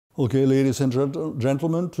Okay, ladies and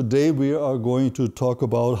gentlemen, today we are going to talk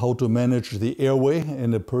about how to manage the airway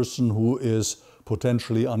in a person who is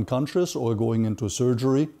potentially unconscious or going into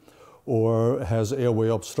surgery or has airway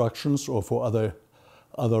obstructions or for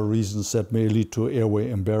other reasons that may lead to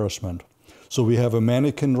airway embarrassment. So we have a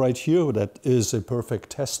mannequin right here that is a perfect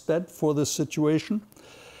test bed for this situation.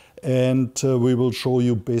 And we will show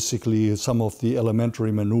you basically some of the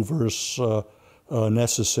elementary maneuvers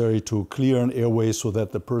necessary to clear an airway so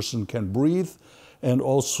that the person can breathe, and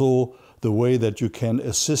also the way that you can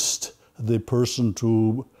assist the person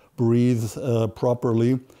to breathe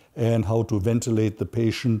properly, and how to ventilate the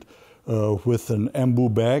patient with an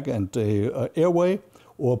ambu bag and a airway,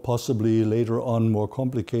 or possibly later on more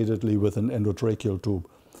complicatedly with an endotracheal tube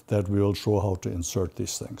that we will show how to insert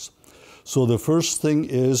these things. So the first thing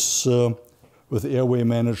is with airway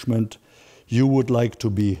management, you would like to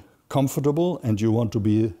be comfortable and you want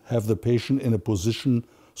to have the patient in a position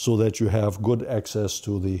so that you have good access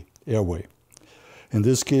to the airway. In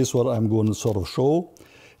this case, what I'm going to sort of show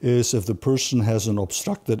is if the person has an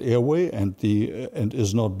obstructed airway and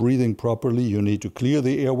is not breathing properly, you need to clear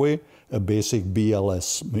the airway, a basic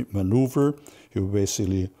BLS maneuver. You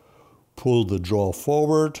basically pull the jaw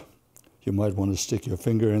forward. You might want to stick your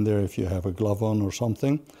finger in there if you have a glove on or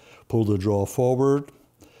something. Pull the jaw forward,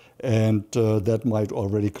 and that might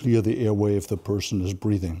already clear the airway if the person is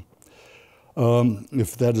breathing.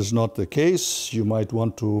 If that is not the case, you might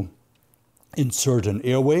want to insert an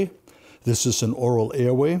airway. This is an oral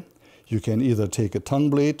airway. You can either take a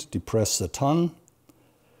tongue blade, depress the tongue,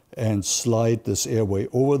 and slide this airway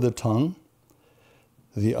over the tongue.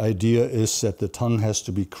 The idea is that the tongue has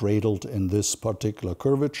to be cradled in this particular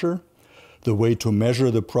curvature. The way to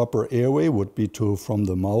measure the proper airway would be from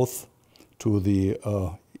the mouth to the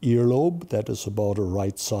earlobe. That is about a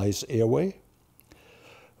right size airway.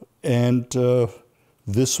 And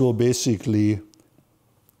this will basically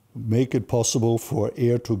make it possible for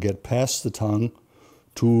air to get past the tongue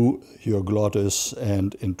to your glottis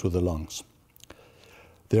and into the lungs.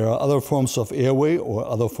 There are other forms of airway or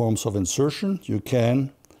other forms of insertion. You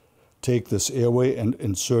can take this airway and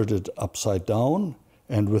insert it upside down,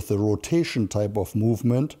 and with the rotation type of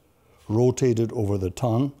movement, rotate it over the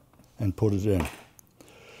tongue and put it in.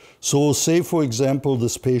 So say, for example,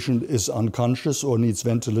 this patient is unconscious or needs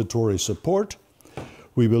ventilatory support.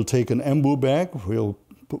 We will take an ambu bag. We'll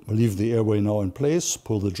leave the airway now in place,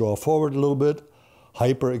 pull the jaw forward a little bit,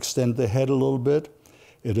 hyperextend the head a little bit.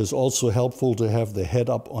 It is also helpful to have the head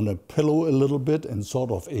up on a pillow a little bit in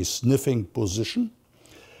sort of a sniffing position.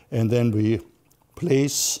 And then we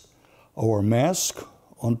place our mask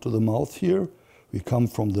onto the mouth here. We come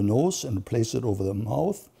from the nose and place it over the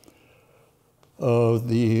mouth.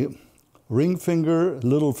 The ring finger,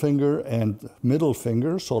 little finger, and middle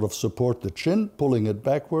finger sort of support the chin, pulling it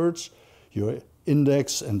backwards. Your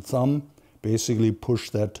index and thumb basically push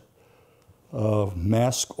that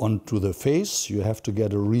mask onto the face. You have to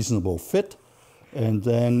get a reasonable fit, and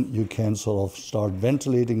then you can sort of start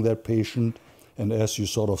ventilating that patient. And as you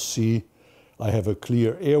sort of see, I have a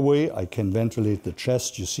clear airway. I can ventilate the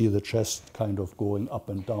chest. You see the chest kind of going up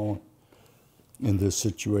and down in this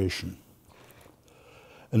situation.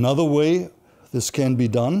 Another way this can be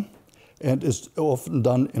done, and is often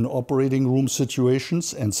done in operating room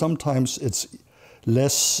situations, and sometimes it's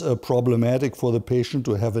less problematic for the patient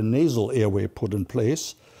to have a nasal airway put in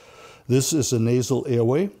place. This is a nasal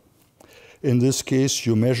airway. In this case,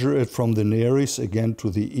 you measure it from the nares again to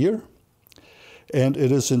the ear, and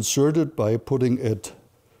it is inserted by putting it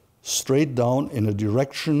straight down in a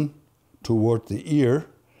direction toward the ear,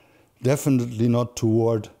 definitely not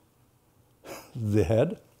toward the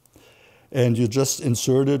head. And you just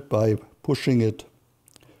insert it by pushing it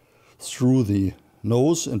through the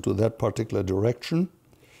nose into that particular direction.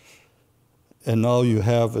 And now you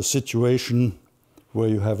have a situation where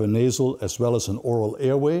you have a nasal as well as an oral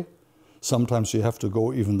airway. Sometimes you have to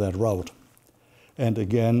go even that route. And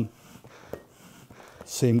again,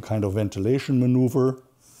 same kind of ventilation maneuver.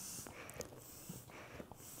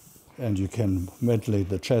 And you can ventilate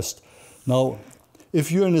the chest. Now, if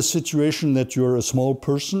you're in a situation that you're a small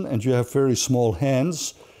person and you have very small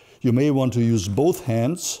hands, you may want to use both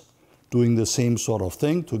hands doing the same sort of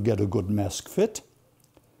thing to get a good mask fit,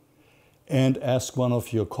 and ask one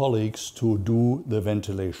of your colleagues to do the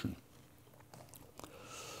ventilation.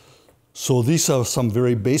 So these are some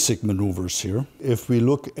very basic maneuvers here. If we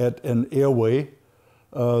look at an airway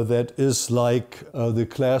that is like the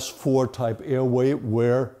class 4 type airway,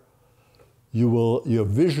 where your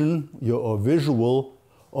visual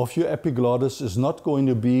of your epiglottis is not going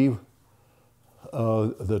to be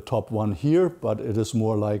the top one here, but it is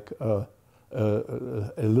more like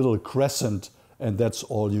a little crescent, and that's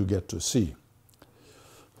all you get to see.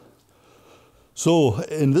 So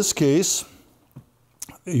in this case,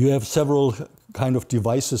 you have several kind of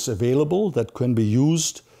devices available that can be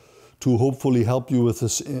used to hopefully help you with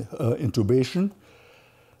this intubation.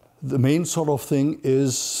 The main sort of thing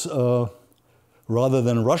is, rather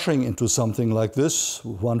than rushing into something like this,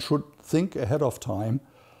 one should think ahead of time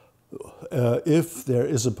if there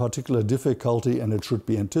is a particular difficulty, and it should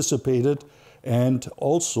be anticipated. And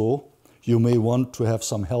also, you may want to have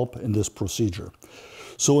some help in this procedure.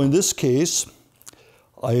 So in this case,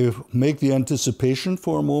 I make the anticipation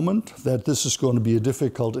for a moment that this is going to be a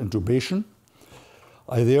difficult intubation.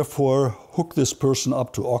 I therefore hook this person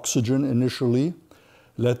up to oxygen initially,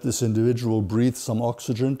 let this individual breathe some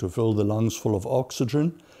oxygen to fill the lungs full of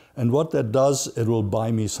oxygen. And what that does, it will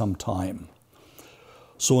buy me some time.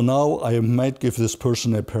 So now I might give this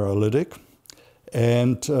person a paralytic,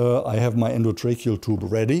 and I have my endotracheal tube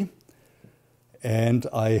ready, and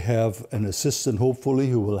I have an assistant, hopefully,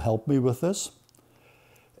 who will help me with this.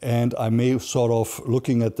 And I may sort of,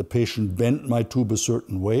 looking at the patient, bend my tube a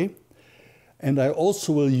certain way. And I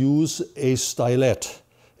also will use a stylet,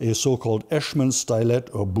 a so-called Eschmann stylet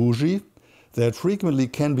or bougie, that frequently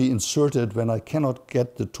can be inserted when I cannot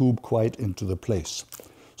get the tube quite into the place.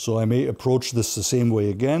 So I may approach this the same way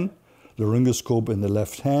again, laryngoscope in the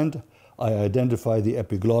left hand. I identify the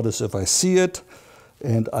epiglottis if I see it,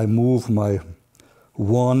 and I move my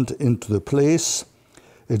wand into the place.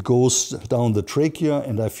 It goes down the trachea,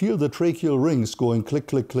 and I feel the tracheal rings going click,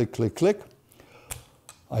 click, click, click, click.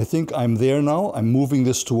 I think I'm there now. I'm moving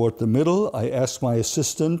this toward the middle. I ask my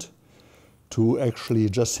assistant to actually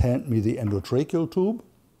just hand me the endotracheal tube.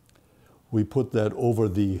 We put that over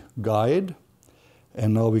the guide,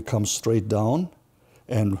 and now we come straight down,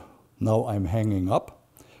 and now I'm hanging up,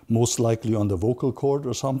 most likely on the vocal cord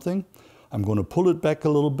or something. I'm going to pull it back a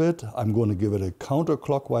little bit. I'm going to give it a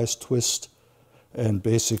counterclockwise twist, and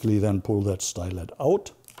basically then pull that stylet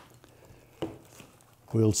out.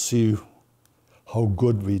 We'll see how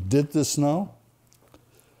good we did this now,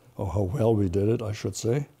 or how well we did it, I should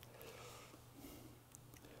say.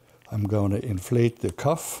 I'm going to inflate the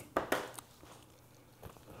cuff,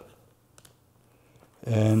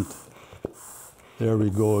 and there we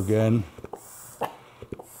go again.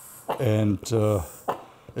 And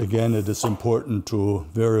again, it is important to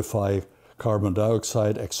verify carbon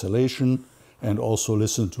dioxide exhalation and also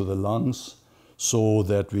listen to the lungs, so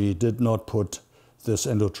that we did not put this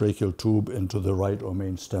endotracheal tube into the right or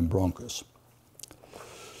main stem bronchus.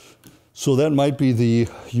 So that might be the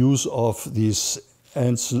use of these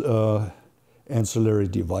ancillary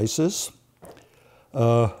devices.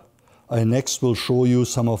 I next will show you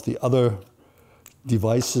some of the other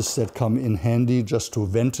devices that come in handy just to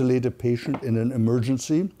ventilate a patient in an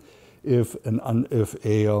emergency if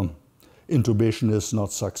a intubation is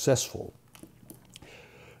not successful.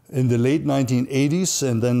 In the late 1980s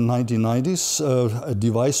and then 1990s, a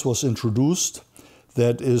device was introduced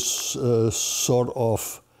that is sort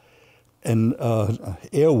of an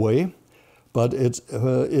airway, but it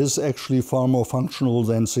is actually far more functional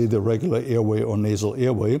than, say, the regular airway or nasal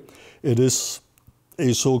airway. It is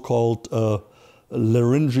a so-called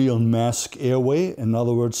laryngeal mask airway. In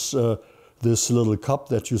other words, this little cup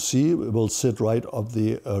that you see will sit right up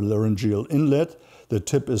the laryngeal inlet. The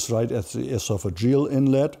tip is right at the esophageal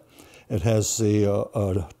inlet. It has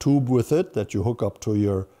a tube with it that you hook up to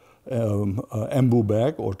your embu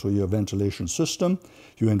bag or to your ventilation system.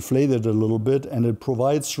 You inflate it a little bit, and it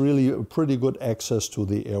provides really a pretty good access to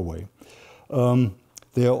the airway.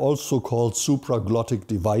 They are also called supraglottic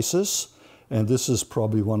devices, and this is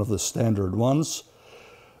probably one of the standard ones.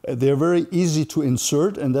 They're very easy to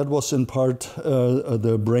insert, and that was in part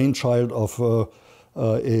the brainchild of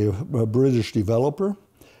a British developer.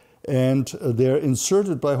 And they're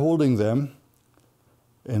inserted by holding them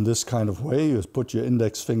in this kind of way. You put your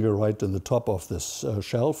index finger right in the top of this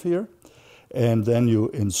shelf here, and then you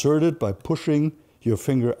insert it by pushing your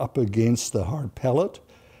finger up against the hard palate,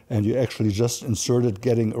 and you actually just insert it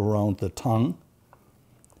getting around the tongue,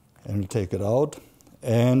 and you take it out,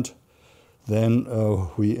 and then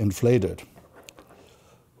we inflate it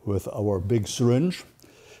with our big syringe.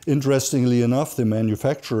 Interestingly enough, the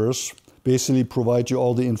manufacturers basically provide you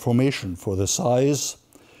all the information for the size.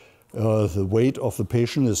 The weight of the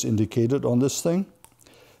patient is indicated on this thing,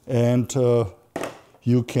 and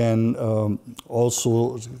you can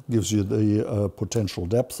also gives you the potential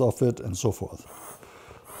depth of it and so forth.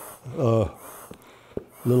 A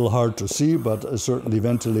little hard to see, but certainly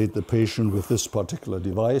ventilate the patient with this particular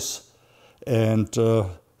device, and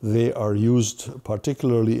they are used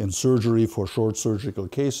particularly in surgery for short surgical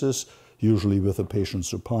cases. usually with a patient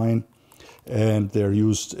supine. And they're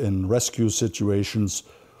used in rescue situations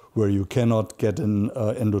where you cannot get an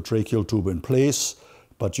endotracheal tube in place,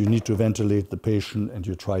 but you need to ventilate the patient and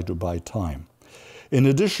you try to buy time. In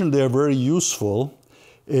addition, they're very useful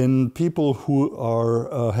in people who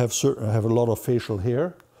have a lot of facial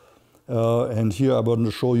hair. And here I want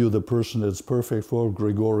to show you the person that's perfect for,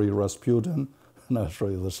 Grigory Rasputin. And I'll show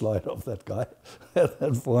you the slide of that guy at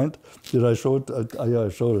that point. Did I show it? Yeah, I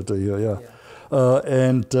showed it to you, yeah.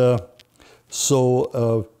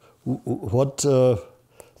 What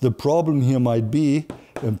the problem here might be,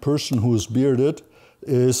 a person who is bearded,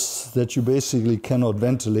 is that you basically cannot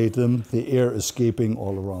ventilate them, the air escaping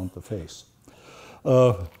all around the face.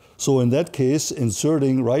 So in that case,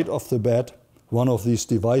 inserting right off the bat one of these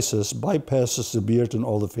devices bypasses the beard and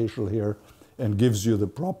all the facial hair and gives you the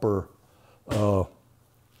proper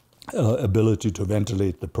ability to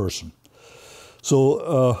ventilate the person.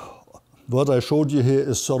 So what I showed you here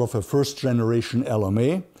is sort of a first generation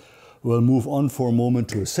LMA. We'll move on for a moment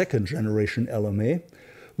to a second generation LMA,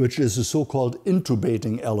 which is a so-called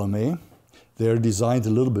intubating LMA. They're designed a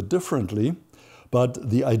little bit differently, but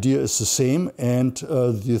the idea is the same. And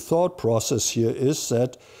the thought process here is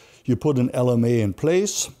that you put an LMA in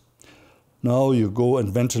place. Now you go and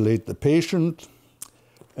ventilate the patient.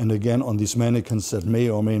 And again, on these mannequins that may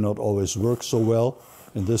or may not always work so well.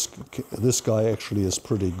 And this guy actually is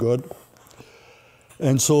pretty good.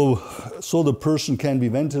 And so the person can be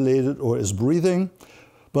ventilated or is breathing.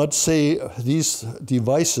 But say these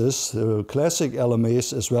devices, the classic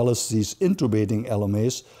LMAs as well as these intubating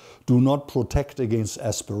LMAs, do not protect against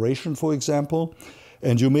aspiration, for example.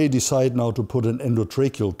 And you may decide now to put an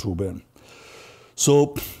endotracheal tube in.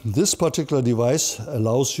 So this particular device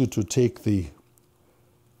allows you to take the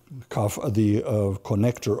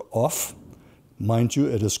connector off. Mind you,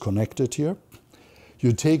 it is connected here.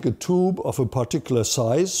 You take a tube of a particular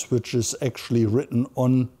size, which is actually written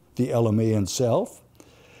on the LMA itself,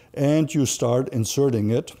 and you start inserting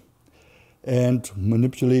it and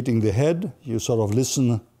manipulating the head. You sort of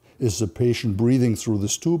listen, is the patient breathing through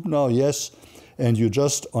this tube now? Yes. And you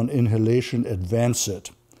just, on inhalation, advance it.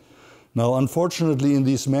 Now, unfortunately, in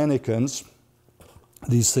these mannequins,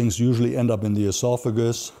 these things usually end up in the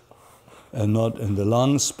esophagus and not in the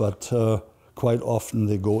lungs, but quite often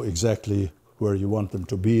they go exactly where you want them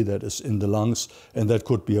to be, that is in the lungs, and that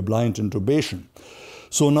could be a blind intubation.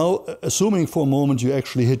 So now, assuming for a moment you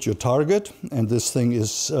actually hit your target, and this thing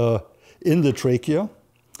is in the trachea,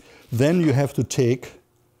 then you have to take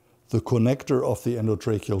the connector of the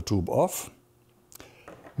endotracheal tube off.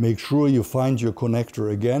 Make sure you find your connector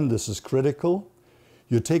again, this is critical.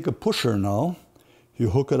 You take a pusher now, you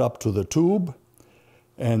hook it up to the tube,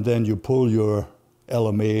 and then you pull your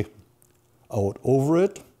LMA out over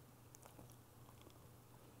it,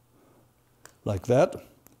 like that.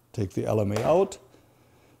 Take the LMA out,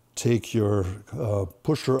 take your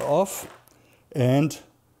pusher off, and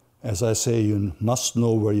as I say, you must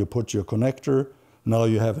know where you put your connector. Now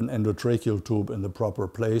you have an endotracheal tube in the proper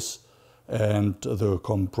place, and the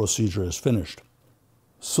procedure is finished.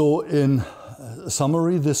 So in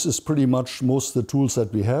summary, this is pretty much most of the tools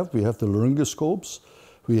that we have. We have the laryngoscopes.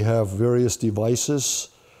 We have various devices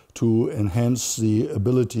to enhance the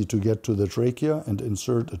ability to get to the trachea and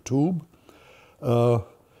insert a tube.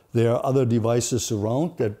 There are other devices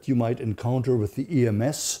around that you might encounter with the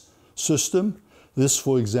EMS system. This,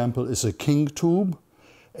 for example, is a King tube,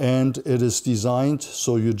 and it is designed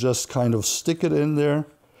so you just kind of stick it in there,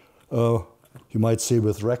 you might say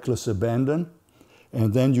with reckless abandon,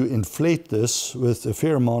 and then you inflate this with a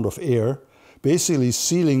fair amount of air, basically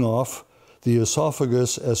sealing off the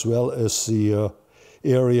esophagus as well as the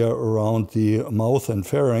area around the mouth and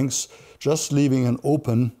pharynx, just leaving an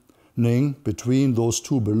opening between those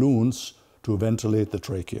two balloons to ventilate the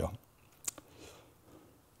trachea.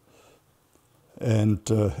 And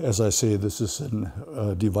as I say, this is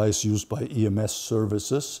a device used by EMS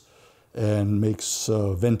services and makes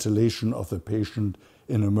ventilation of the patient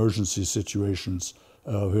in emergency situations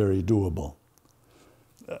very doable.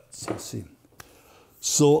 Let's see.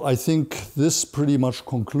 So I think this pretty much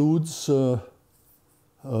concludes the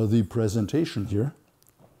presentation here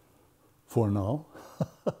for now.